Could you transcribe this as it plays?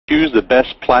choose the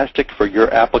best plastic for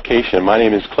your application. My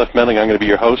name is Cliff Medling. I'm going to be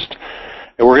your host.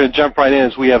 And we're going to jump right in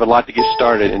as we have a lot to get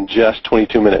started in just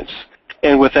 22 minutes.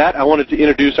 And with that, I wanted to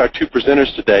introduce our two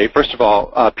presenters today. First of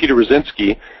all, Peter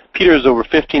Rosinski. Peter has over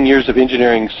 15 years of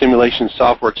engineering simulation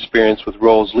software experience with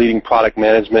roles leading product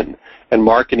management and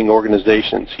marketing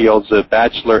organizations. He holds a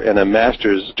bachelor and a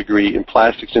master's degree in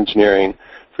plastics engineering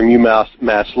from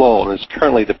UMass Lowell and is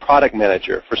currently the product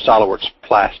manager for SolidWorks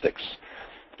Plastics.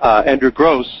 Andrew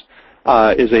Gross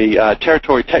is a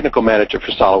territory technical manager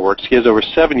for SolidWorks. He has over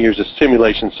 7 years of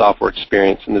simulation software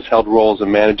experience and has held roles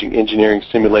in managing engineering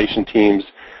simulation teams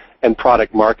and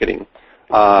product marketing.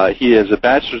 He has a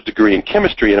bachelor's degree in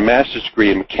chemistry and a master's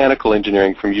degree in mechanical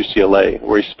engineering from UCLA,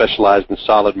 where he specialized in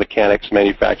solid mechanics,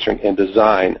 manufacturing, and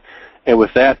design. And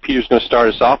with that, Peter's going to start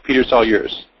us off. Peter, it's all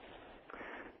yours.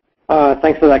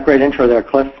 Thanks for that great intro there,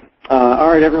 Cliff. All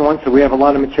right, everyone, so we have a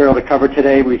lot of material to cover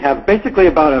today. We have basically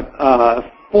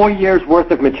about 4 years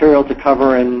worth of material to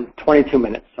cover in 22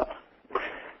 minutes. So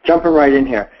jumping right in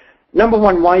here. Number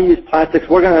one, why use plastics?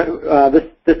 We're going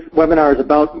to, this webinar is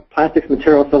about plastics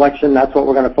material selection. That's what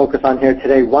we're going to focus on here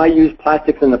today. Why use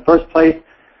plastics in the first place?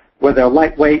 Where they're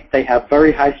lightweight, they have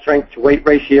very high strength to weight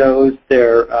ratios.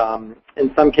 They're,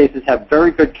 in some cases, have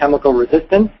very good chemical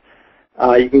resistance.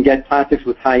 You can get plastics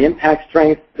with high impact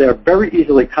strength. They're very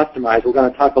easily customized. We're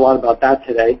going to talk a lot about that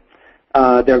today.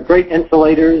 They're great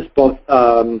insulators, both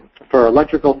for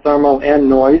electrical, thermal, and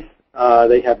noise.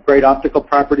 They have great optical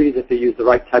properties if they use the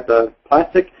right type of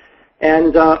plastic.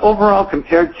 And overall,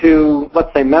 compared to,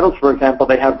 let's say, metals, for example,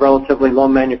 they have relatively low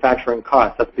manufacturing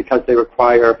costs. That's because they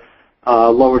require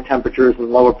lower temperatures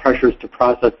and lower pressures to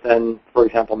process than, for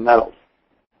example, metals.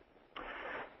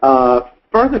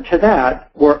 Further to that,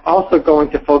 we're also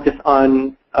going to focus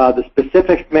on the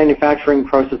specific manufacturing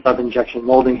process of injection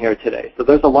molding here today. So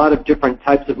there's a lot of different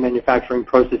types of manufacturing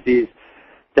processes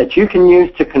that you can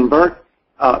use to convert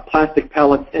plastic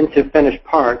pellets into finished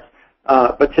parts.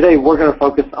 But today we're going to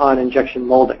focus on injection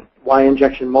molding. Why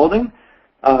injection molding?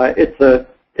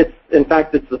 In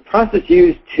fact, it's the process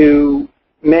used to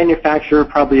manufacture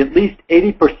probably at least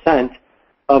 80%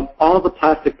 of all the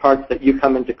plastic parts that you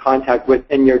come into contact with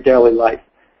in your daily life.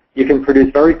 You can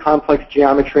produce very complex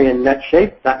geometry and net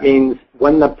shape. That means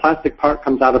when the plastic part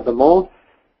comes out of the mold,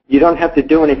 you don't have to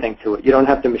do anything to it. You don't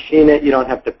have to machine it. You don't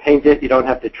have to paint it. You don't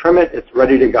have to trim it. It's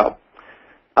ready to go.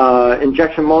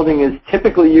 Injection molding is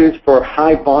typically used for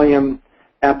high volume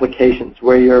applications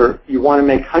where you want to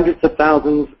make hundreds of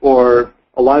thousands or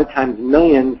a lot of times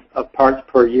millions of parts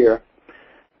per year.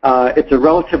 It's a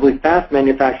relatively fast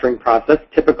manufacturing process.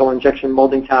 Typical injection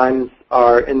molding times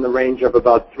are in the range of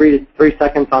about 3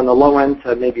 seconds on the low end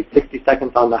to maybe 60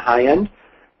 seconds on the high end.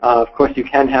 Of course, you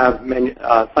can have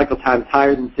cycle times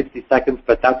higher than 60 seconds,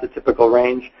 but that's a typical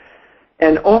range.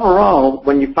 And overall,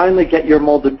 when you finally get your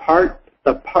molded part,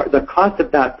 the cost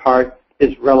of that part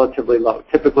is relatively low,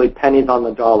 typically pennies on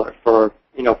the dollar for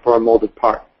a molded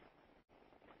part.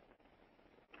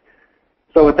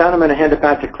 So with that, I'm going to hand it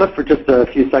back to Cliff for just a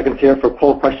few seconds here for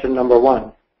poll question number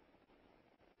one.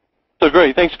 So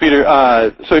great. Thanks, Peter.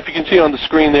 So if you can see on the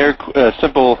screen there, a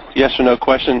simple yes or no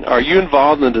question. Are you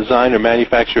involved in the design or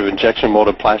manufacture of injection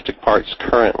molded plastic parts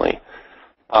currently?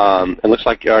 It looks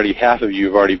like half of you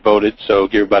have already voted, so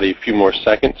give everybody a few more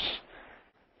seconds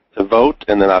to vote,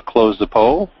 and then I'll close the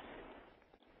poll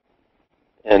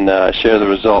and share the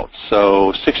results.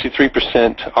 So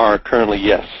 63% are currently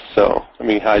yes. So let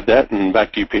me hide that, and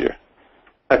back to you, Peter.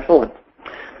 Excellent.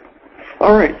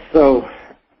 All right, so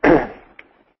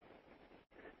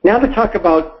now to talk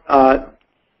about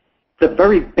the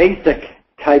very basic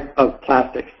type of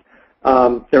plastics.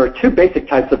 There are two basic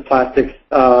types of plastics.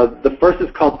 The first is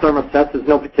called thermosets. There's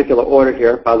no particular order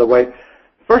here, by the way.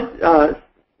 First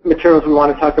materials we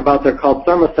want to talk about, they're called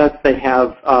thermosets. They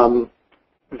have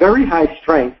very high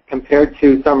strength compared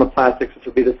to thermoplastics, which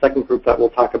will be the second group that we'll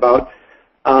talk about.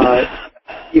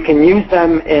 You can use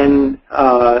them in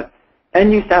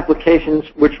end-use applications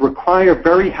which require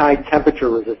very high temperature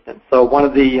resistance. So one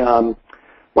of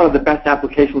the best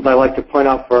applications I like to point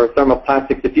out for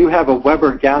thermoplastics, if you have a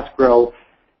Weber gas grill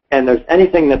and there's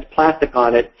anything that's plastic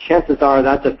on it, chances are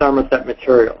that's a thermoset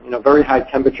material, very high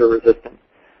temperature resistance.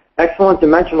 Excellent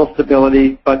dimensional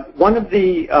stability, but one of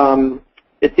the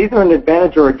it's either an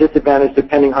advantage or a disadvantage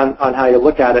depending on how you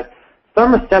look at it.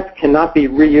 Thermosets cannot be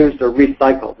reused or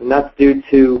recycled, and that's due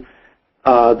to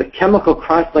the chemical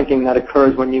cross-linking that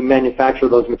occurs when you manufacture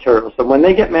those materials. So when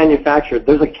they get manufactured,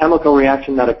 there's a chemical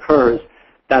reaction that occurs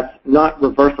that's not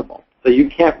reversible. So you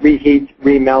can't reheat,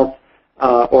 remelt,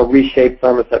 or reshape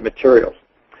thermoset materials.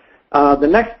 The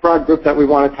next broad group that we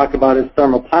want to talk about is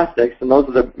thermoplastics, and those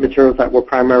are the materials that we're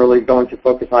primarily going to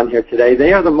focus on here today.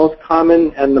 They are the most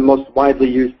common and the most widely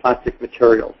used plastic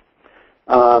materials.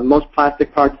 Most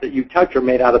plastic parts that you touch are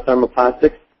made out of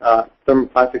thermoplastics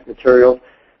materials.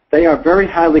 They are very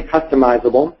highly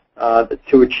customizable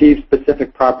to achieve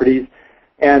specific properties.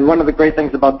 And one of the great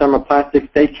things about thermoplastics,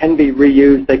 they can be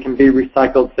reused, they can be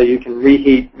recycled, so you can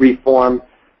reheat, reform,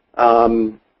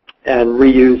 and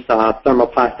reuse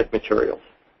thermoplastic materials.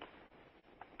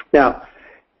 Now,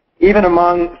 even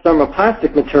among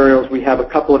thermoplastic materials, we have a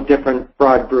couple of different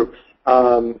broad groups.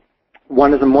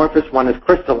 One is amorphous, one is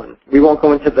crystalline. We won't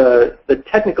go into the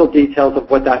technical details of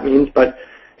what that means, but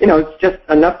it's just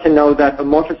enough to know that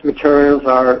amorphous materials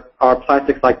are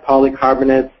plastics like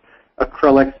polycarbonates,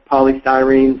 acrylics,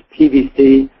 polystyrenes,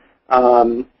 PVC,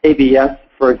 ABS,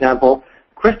 for example.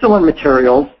 Crystalline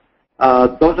materials,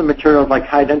 those are materials like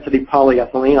high-density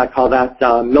polyethylene. I call that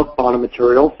milk bottle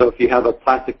material. So if you have a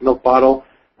plastic milk bottle,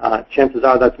 chances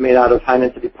are that's made out of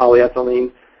high-density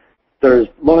polyethylene. There's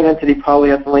low-density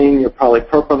polyethylene, your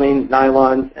polypropylene,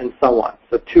 nylons, and so on.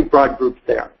 So two broad groups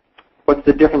there. What's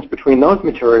the difference between those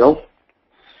materials?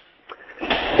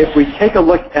 If we take a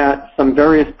look at some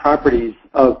various properties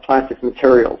of plastic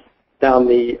materials down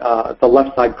the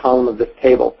left side column of this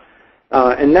table,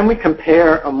 and then we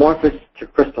compare amorphous to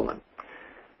crystalline.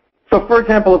 So for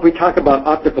example, if we talk about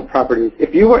optical properties,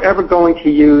 if you were ever going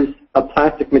to use a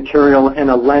plastic material in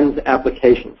a lens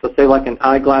application, so say like an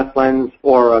eyeglass lens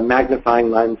or a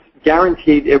magnifying lens,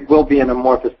 guaranteed it will be an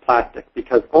amorphous plastic,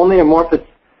 because only amorphous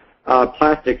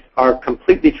plastics are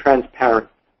completely transparent.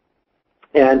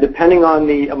 And depending on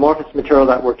the amorphous material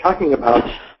that we're talking about,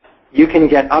 you can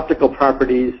get optical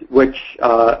properties which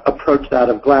approach that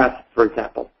of glass, for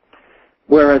example.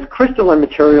 Whereas crystalline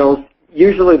materials,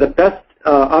 usually the best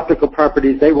optical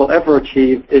properties they will ever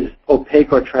achieve is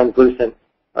opaque or translucent,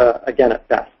 again at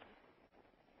best.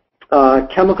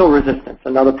 Chemical resistance,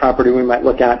 another property we might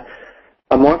look at.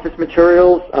 Amorphous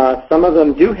materials, some of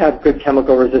them do have good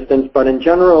chemical resistance, but in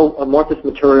general, amorphous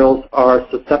materials are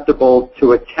susceptible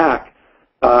to attack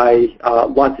by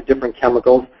lots of different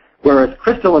chemicals, whereas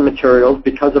crystalline materials,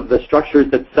 because of the structures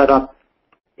that set up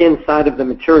inside of the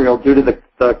material due to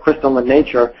the crystalline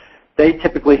nature, they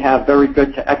typically have very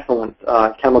good to excellent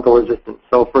chemical resistance.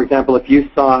 So for example, if you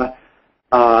saw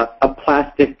a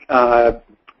plastic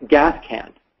gas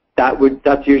can,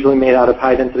 that's usually made out of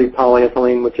high-density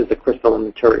polyethylene, which is a crystalline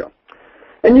material.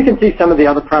 And you can see some of the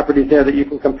other properties there that you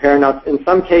can compare. Now, in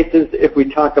some cases, if we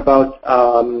talk about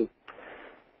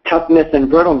toughness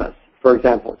and brittleness, for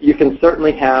example, you can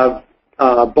certainly have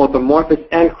both amorphous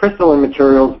and crystalline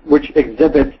materials which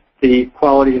exhibit the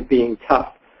quality of being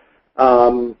tough.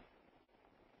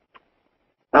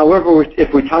 However,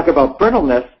 if we talk about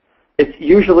brittleness, it's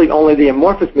usually only the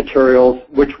amorphous materials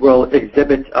which will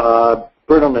exhibit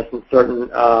brittleness in certain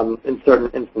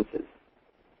instances.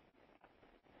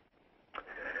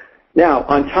 Now,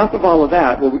 on top of all of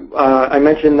that, I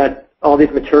mentioned that all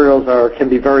these materials can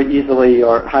be very easily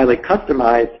or highly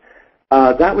customized.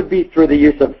 That would be through the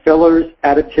use of fillers,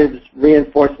 additives,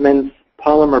 reinforcements,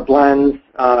 polymer blends,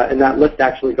 and that list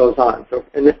actually goes on. So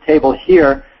in this table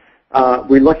here,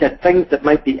 we look at things that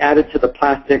might be added to the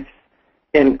plastics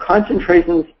in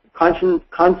concentrations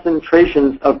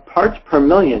of parts per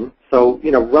million, so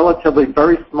relatively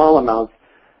very small amounts,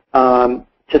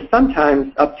 to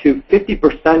sometimes up to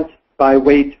 50% by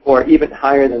weight or even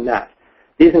higher than that.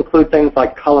 These include things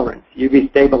like colorants, UV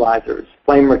stabilizers,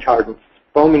 flame retardants,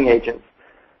 foaming agents.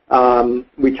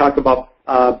 We talk about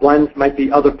blends might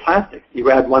be other plastics. You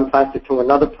add one plastic to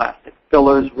another plastic.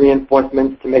 Fillers,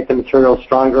 reinforcements to make the material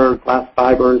stronger, glass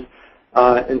fibers,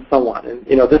 and so on. And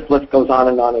this list goes on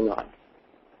and on and on.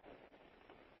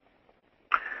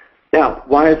 Now,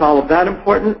 why is all of that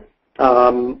important?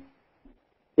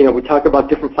 We talk about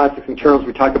different plastic materials.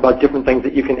 We talk about different things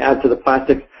that you can add to the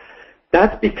plastics.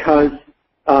 That's because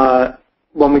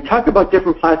when we talk about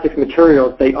different plastic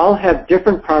materials, they all have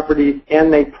different properties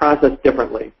and they process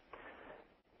differently.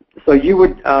 So you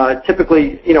would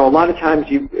typically, a lot of times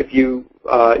you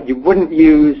wouldn't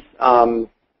use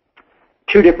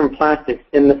two different plastics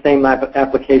in the same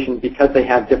application because they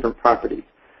have different properties.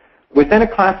 Within a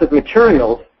class of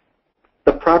materials,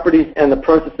 the properties and the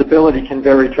processability can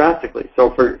vary drastically.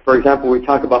 So for example, we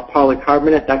talk about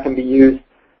polycarbonate. That can be used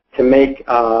to make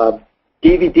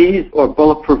DVDs or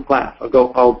bulletproof glass.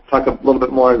 I'll talk a little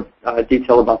bit more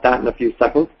detail about that in a few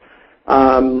seconds.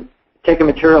 Take a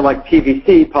material like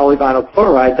PVC, polyvinyl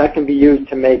chloride. That can be used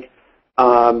to make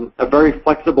a very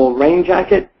flexible rain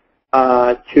jacket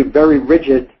to very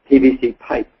rigid PVC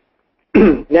pipe.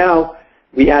 Now,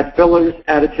 we add fillers,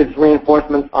 additives,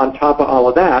 reinforcements on top of all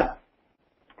of that.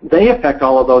 They affect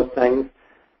all of those things,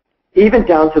 even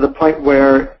down to the point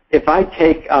where if I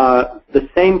take the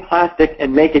same plastic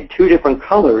and make it 2 different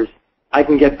colors, I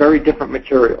can get very different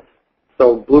materials.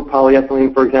 So blue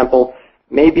polyethylene, for example,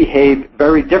 may behave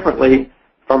very differently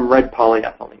from red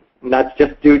polyethylene. And that's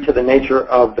just due to the nature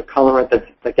of the colorant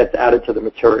that gets added to the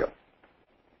material.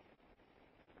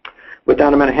 With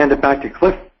that, I'm going to hand it back to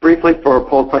Cliff briefly for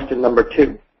poll question number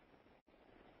 2.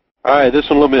 All right, this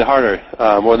one a little bit harder,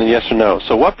 more than yes or no.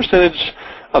 So what percentage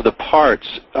of the parts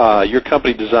your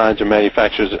company designs or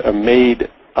manufactures are made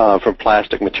from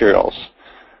plastic materials?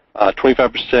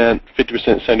 25%,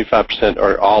 50%, 75%,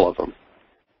 or all of them?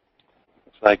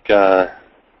 Looks like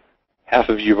half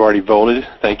of you have already voted.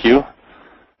 Thank you.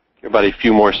 Give about a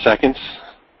few more seconds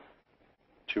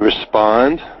to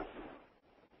respond.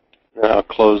 I'll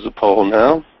close the poll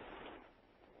now.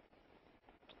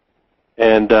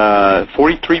 And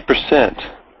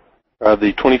 43% are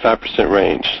the 25%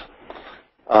 range,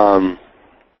 followed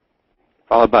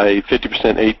by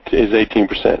 50% is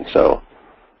 18%. So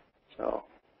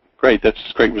great.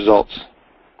 That's great results.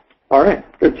 All right,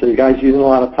 good. So you guys using a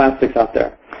lot of plastics out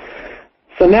there.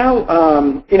 So now,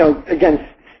 again,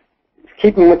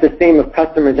 keeping with the theme of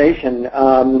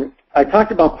customization, I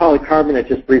talked about polycarbonate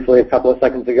just briefly a couple of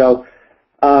seconds ago.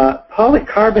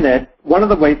 Polycarbonate, one of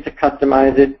the ways to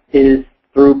customize it is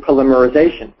through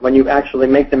polymerization, when you actually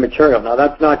make the material. Now,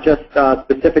 that's not just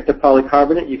specific to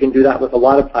polycarbonate. You can do that with a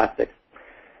lot of plastics.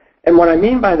 And what I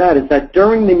mean by that is that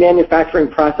during the manufacturing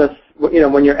process,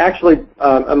 when you're actually,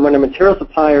 when a material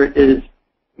supplier is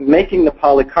making the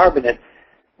polycarbonate,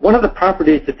 one of the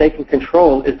properties that they can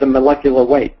control is the molecular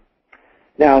weight.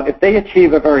 Now, if they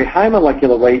achieve a very high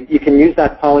molecular weight, you can use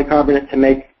that polycarbonate to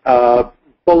make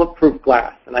bulletproof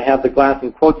glass. And I have the glass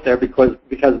in quotes there because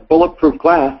bulletproof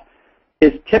glass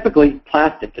is typically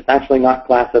plastic. It's actually not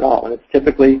glass at all, and it's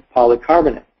typically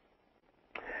polycarbonate.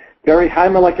 Very high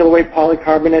molecular weight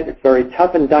polycarbonate. It's very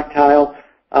tough and ductile,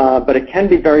 but it can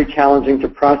be very challenging to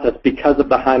process because of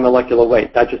the high molecular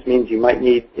weight. That just means you might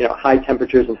need high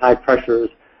temperatures and high pressures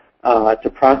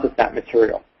to process that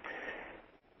material.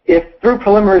 If through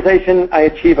polymerization I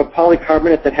achieve a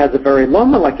polycarbonate that has a very low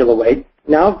molecular weight,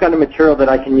 now I've got a material that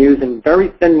I can use in very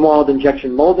thin-walled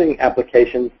injection molding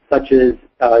applications such as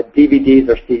DVDs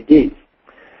or CDs.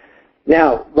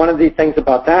 Now, one of the things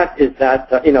about that is that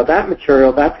that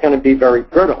material, that's going to be very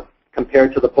brittle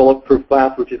compared to the bulletproof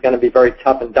glass, which is going to be very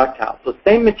tough and ductile. So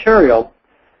same material,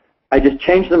 I just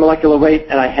change the molecular weight,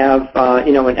 and I have,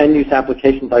 in end-use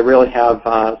applications, I really have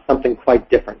something quite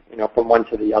different, from one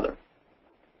to the other.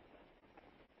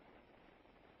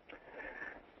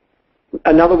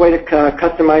 Another way to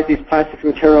customize these plastic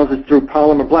materials is through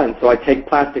polymer blends. So I take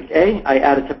plastic A, I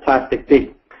add it to plastic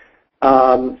B.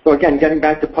 So again, getting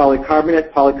back to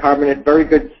polycarbonate, very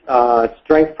good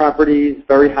strength properties,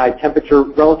 very high temperature,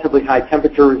 relatively high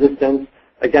temperature resistance,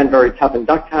 again, very tough and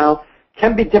ductile.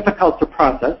 Can be difficult to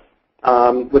process.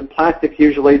 With plastics,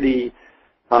 usually the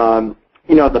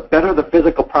better the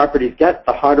physical properties get,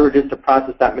 the harder it is to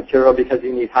process that material because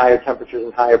you need higher temperatures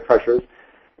and higher pressures.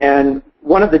 And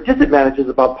one of the disadvantages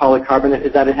about polycarbonate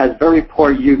is that it has very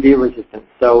poor UV resistance.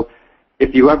 So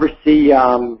if you ever see,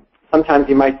 sometimes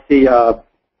you might see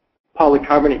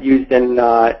polycarbonate used in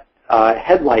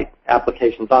headlight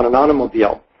applications on an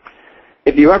automobile.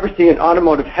 If you ever see an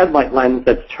automotive headlight lens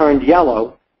that's turned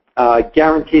yellow,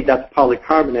 guaranteed that's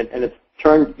polycarbonate, and it's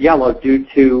turned yellow due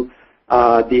to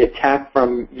the attack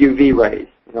from UV rays,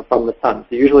 from the sun.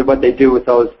 So usually what they do with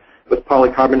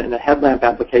polycarbonate in a headlamp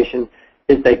application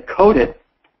is they coat it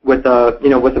with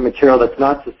a material that's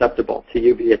not susceptible to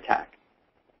UV attack.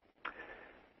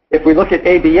 If we look at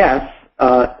ABS,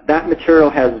 that material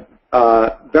has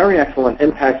very excellent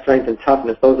impact strength and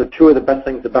toughness. Those are two of the best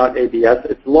things about ABS.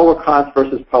 It's lower cost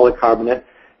versus polycarbonate.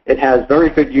 It has very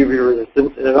good UV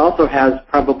resistance, and it also has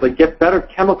probably better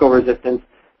chemical resistance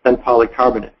than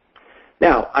polycarbonate.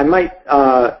 Now, I might,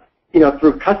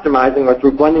 through customizing or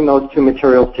through blending those two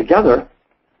materials together,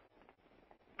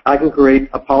 I can create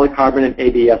a polycarbonate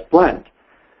ABS blend,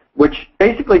 which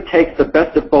basically takes the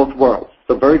best of both worlds.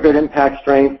 So very good impact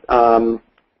strength,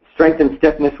 strength and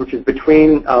stiffness, which is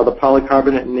between the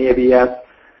polycarbonate and the ABS,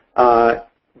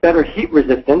 better heat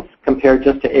resistance compared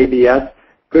just to ABS,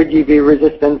 good UV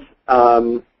resistance,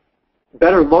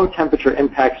 better low temperature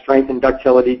impact strength and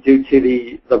ductility due to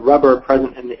the rubber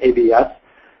present in the ABS.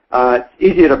 It's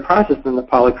easier to process than the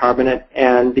polycarbonate,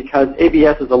 and because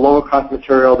ABS is a lower cost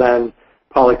material than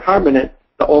polycarbonate,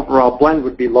 the overall blend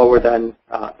would be lower than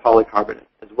polycarbonate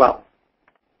as well.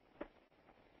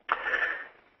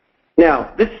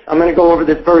 Now, I'm going to go over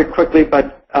this very quickly,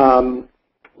 but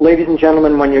ladies and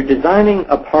gentlemen, when you're designing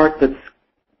a part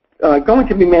that's going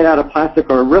to be made out of plastic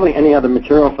or really any other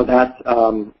material for that,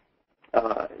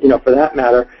 for that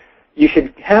matter, you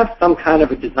should have some kind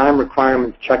of a design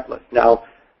requirements checklist. Now,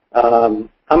 I'm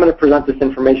going to present this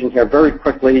information here very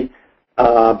quickly,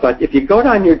 but if you go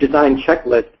down your design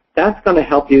checklist, that's going to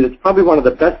help you. It's probably one of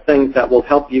the best things that will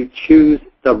help you choose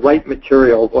the right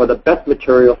material or the best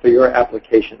material for your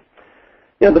application.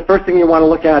 The first thing you want to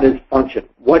look at is function.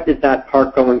 What is that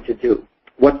part going to do?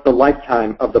 What's the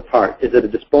lifetime of the part? Is it a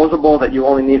disposable that you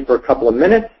only need for a couple of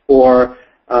minutes, or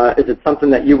is it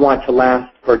something that you want to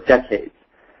last for decades?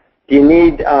 Do you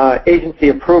need agency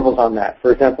approvals on that?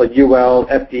 For example, UL,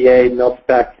 FDA,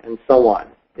 mil-spec, and so on.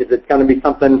 Is it going to be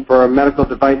something for a medical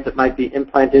device that might be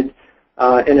implanted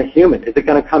in a human? Is it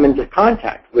going to come into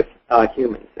contact with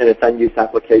humans in its end-use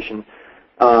application?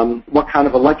 What kind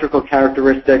of electrical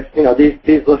characteristics?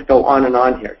 These lists go on and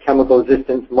on here. Chemical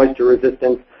resistance, moisture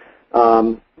resistance.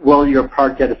 Will your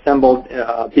part get assembled,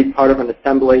 be part of an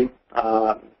assembly?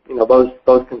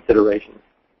 Those considerations.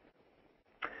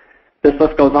 This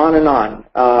list goes on and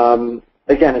on.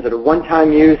 Again, is it a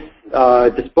one-time use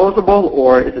disposable,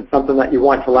 or is it something that you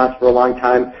want to last for a long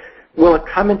time? Will it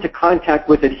come into contact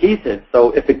with adhesive?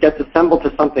 So if it gets assembled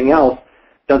to something else,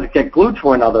 does it get glued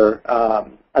to another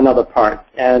part?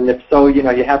 And if so, you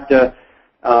have to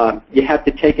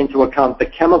take into account the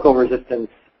chemical resistance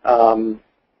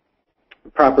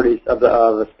properties of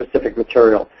the specific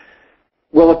material.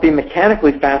 Will it be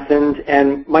mechanically fastened,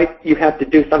 and might you have to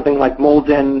do something like mold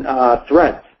in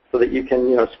threads so that you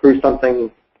can screw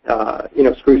something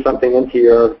into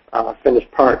your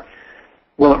finished part?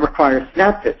 Will it require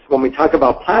snap fits? When we talk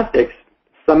about plastics,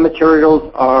 some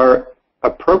materials are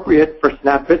appropriate for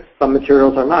snap fits, some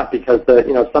materials are not, because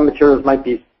some materials might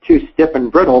be too stiff and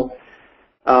brittle,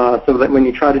 so that when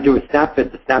you try to do a snap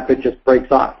fit, the snap fit just breaks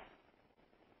off.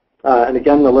 And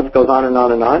again, the list goes on and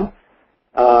on and on.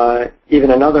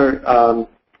 Even another,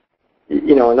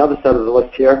 another set of the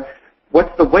list here.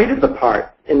 What's the weight of the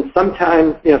part? And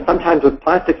sometimes with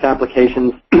plastics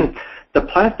applications, the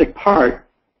plastic part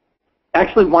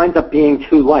actually winds up being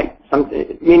too light.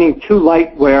 Meaning too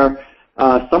light where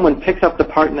someone picks up the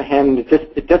part in the hand and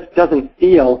it just doesn't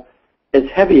feel as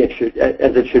heavy as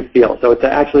it should feel. So it's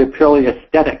actually a purely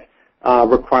aesthetic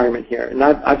requirement here. And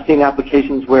I've seen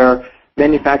applications where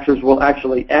manufacturers will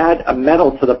actually add a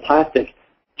metal to the plastic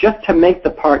just to make the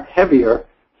part heavier,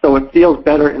 so it feels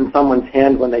better in someone's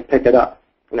hand when they pick it up.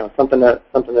 Something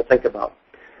to think about.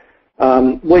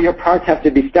 Will your parts have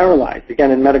to be sterilized?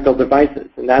 Again, in medical devices,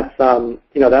 and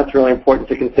that's really important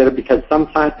to consider, because some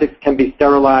plastics can be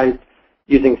sterilized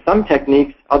using some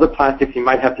techniques. Other plastics, you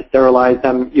might have to sterilize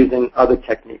them using other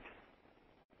techniques.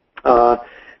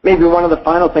 Maybe one of the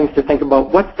final things to think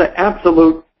about: what's the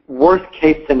absolute worst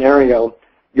case scenario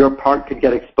your part could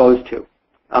get exposed to?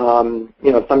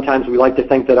 Sometimes we like to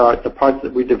think that the parts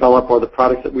that we develop or the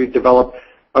products that we develop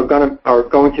are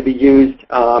going to be used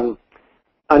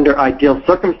under ideal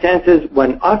circumstances,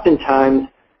 when oftentimes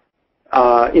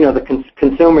the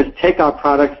consumers take our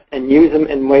products and use them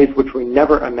in ways which we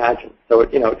never imagined. So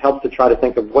it helps to try to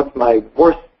think of what's my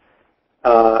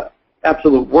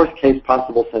absolute worst case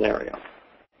possible scenario.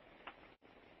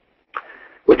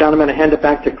 With that, I'm going to hand it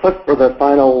back to Cliff for the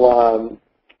final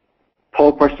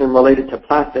poll question related to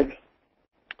plastics.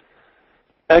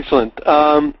 Excellent.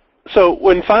 So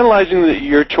when finalizing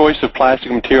your choice of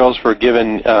plastic materials for a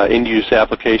given end-use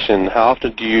application, how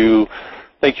often do you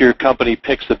think your company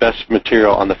picks the best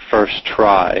material on the first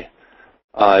try?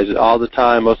 Is it all the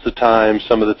time, most of the time,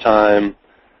 some of the time?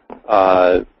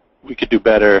 We could do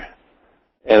better.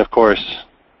 And, of course,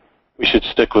 we should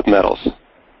stick with metals.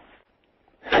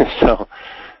 So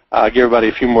I'll give everybody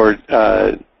a few more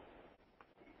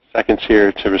seconds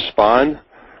here to respond.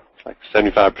 Like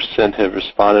 75% have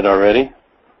responded already.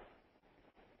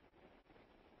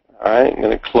 All right, I'm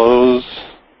going to close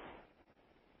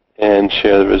and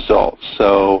share the results.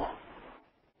 So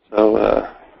good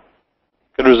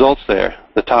results there.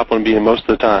 The top one being most of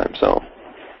the time. So.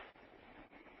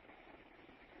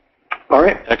 All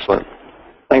right. Excellent.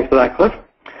 Thanks for that, Cliff.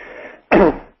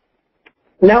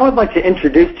 Now I'd like to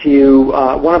introduce to you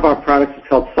one of our products. It's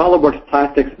called SolidWorks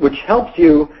Plastics, which helps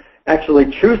you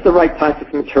actually choose the right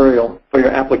plastics material for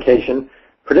your application,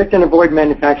 predict and avoid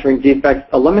manufacturing defects,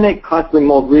 eliminate costly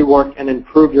mold rework, and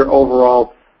improve your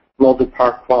overall molded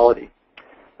part quality.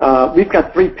 We've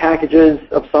got 3 packages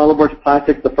of SolidWorks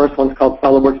Plastics. The first one's called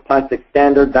SolidWorks Plastic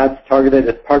Standard. That's targeted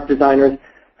at part designers.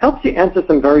 Helps you answer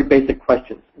some very basic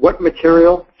questions. What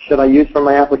material should I use for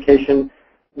my application?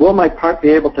 will my part be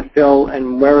able to fill,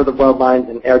 and where are the weld lines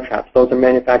and air traps? Those are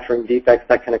manufacturing defects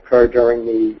that can occur during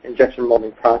the injection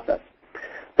molding process.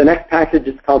 The next package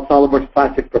is called SOLIDWORKS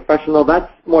Plastics Professional.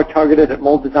 That's more targeted at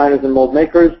mold designers and mold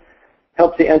makers.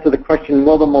 Helps you answer the question,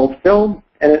 will the mold fill?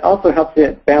 And it also helps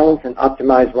you balance and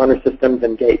optimize runner systems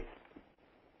and gates.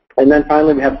 And then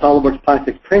finally, we have SOLIDWORKS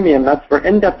Plastics Premium. That's for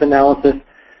in-depth analysis.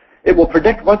 It will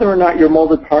predict whether or not your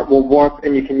molded part will warp,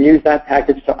 and you can use that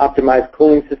package to optimize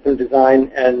cooling system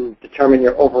design and determine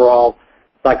your overall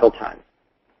cycle time.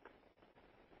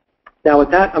 Now with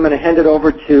that, I'm going to hand it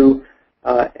over to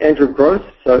Andrew Gross.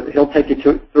 So he'll take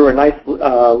you through a nice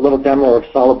little demo of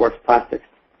SOLIDWORKS Plastics.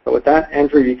 So with that,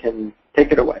 Andrew, you can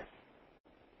take it away.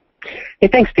 Hey,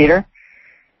 thanks, Peter.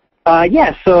 My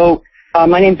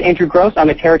name's Andrew Gross. I'm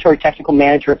a Territory Technical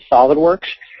Manager at SOLIDWORKS,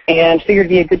 and figured it'd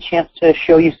be a good chance to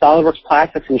show you SOLIDWORKS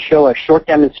Plastics and show a short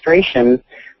demonstration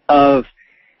of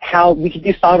how we could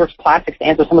use SOLIDWORKS Plastics to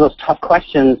answer some of those tough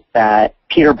questions that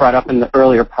Peter brought up in the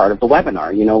earlier part of the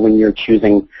webinar, you know, when you're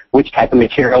choosing which type of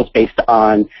materials based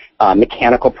on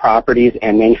mechanical properties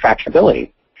and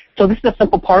manufacturability. So this is a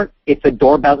simple part. It's a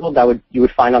door bezel that you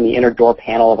would find on the inner door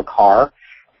panel of a car,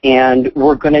 and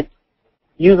we're going to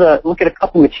look at a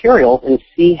couple materials and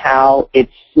see how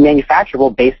it's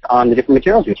manufacturable based on the different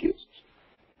materials we choose.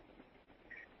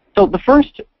 So the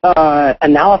first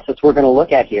analysis we're going to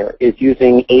look at here is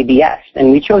using ABS,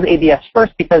 and we chose ABS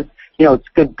first because it's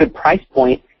good price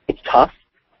point. It's tough,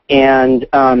 and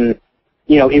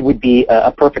it would be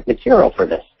a perfect material for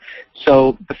this.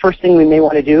 So the first thing we may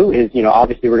want to do is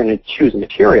obviously we're going to choose a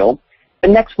material, but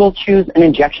next we'll choose an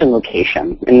injection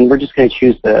location, and we're just going to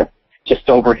choose just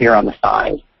over here on the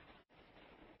side.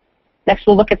 Next,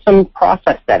 we'll look at some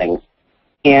process settings.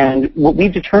 And what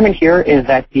we've determined here is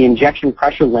that the injection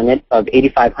pressure limit of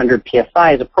 8,500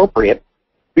 psi is appropriate.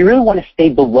 We really want to stay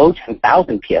below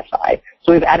 10,000 psi,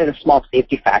 so we've added a small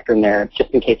safety factor in there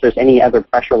just in case there's any other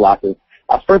pressure losses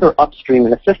further upstream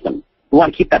in the system. We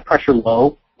want to keep that pressure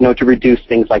low, to reduce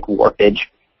things like warpage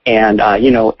and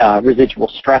residual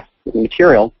stress in the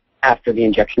material after the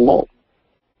injection mold.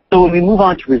 So when we move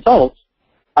on to results,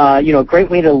 a great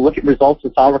way to look at results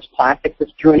in SOLIDWORKS Plastics is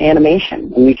through an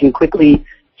animation. And we can quickly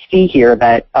see here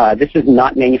that this is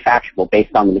not manufacturable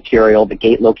based on the material, the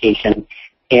gate location,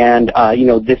 and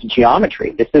this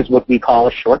geometry. This is what we call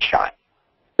a short shot.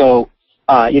 So,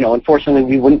 unfortunately,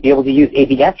 we wouldn't be able to use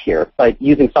ABS here, but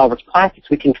using SOLIDWORKS Plastics,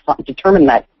 we can determine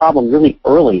that problem really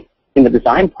early in the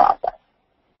design process.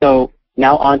 So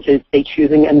now on to, say,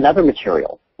 choosing another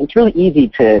material. It's really easy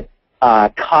to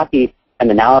copy an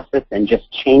analysis and just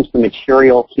change the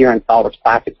material here in SOLIDWORKS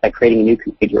Plastics by creating a new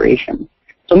configuration.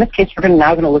 So in this case, we're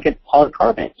now going to look at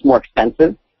polycarbonate. It's more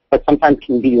expensive, but sometimes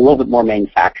can be a little bit more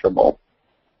manufacturable.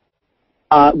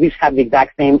 We have the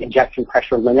exact same injection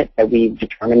pressure limit that we've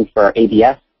determined for our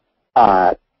ABS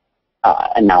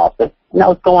analysis. Now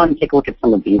let's go on and take a look at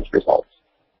some of these results.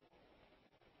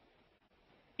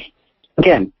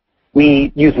 Again,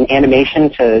 we use an animation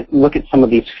to look at some of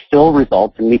these fill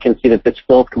results, and we can see that this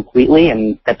fills completely,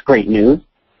 and that's great news.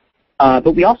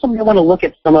 But we also may want to look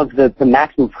at some of the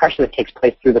maximum pressure that takes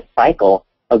place through the cycle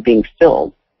of being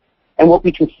filled. And what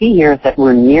we can see here is that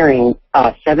we're nearing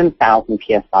 7,000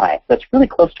 psi. So it's really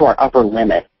close to our upper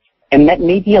limit. And that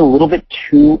may be a little bit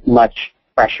too much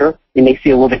pressure. You may see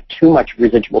a little bit too much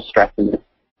residual stress in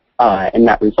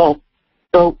that result.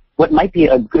 So what might be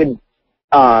a good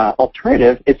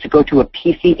alternative is to go to a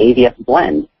PC ABS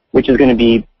blend, which is going to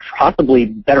be possibly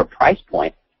better price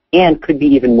point and could be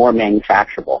even more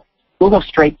manufacturable. We'll go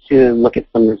straight to look at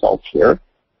some results here.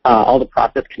 All the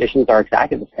process conditions are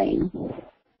exactly the same.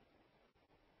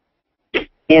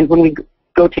 And when we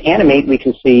go to animate, we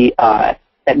can see that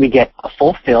we get a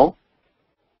full fill.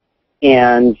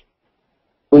 And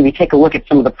when we take a look at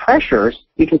some of the pressures,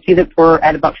 we can see that we're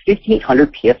at about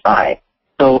 5,800 psi.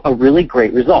 So a really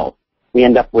great result. We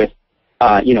end up with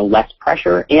less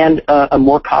pressure and a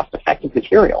more cost-effective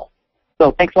material.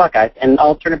 So thanks a lot, guys. And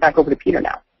I'll turn it back over to Peter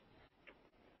now.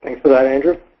 Thanks for that,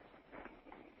 Andrew.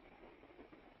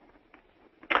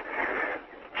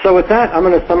 So with that, I'm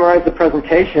going to summarize the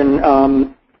presentation.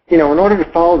 In order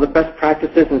to follow the best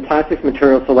practices in plastics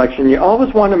material selection, you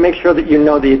always want to make sure that you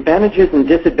know the advantages and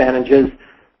disadvantages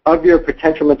of your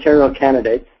potential material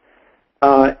candidates.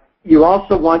 You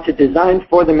also want to design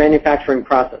for the manufacturing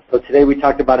process. So today we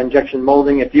talked about injection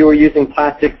molding. If you were using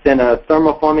plastics in a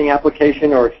thermoforming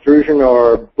application or extrusion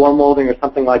or blow molding or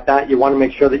something like that, you want to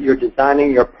make sure that you're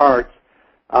designing your parts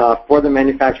for the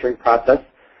manufacturing process.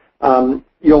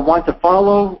 You'll want to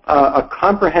follow a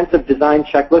comprehensive design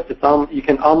checklist. You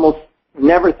can almost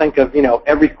never think of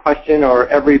every question or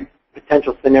every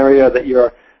potential scenario that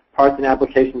your parts and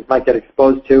applications might get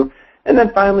exposed to. And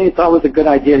then finally, it's always a good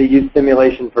idea to use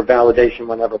simulation for validation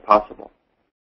whenever possible.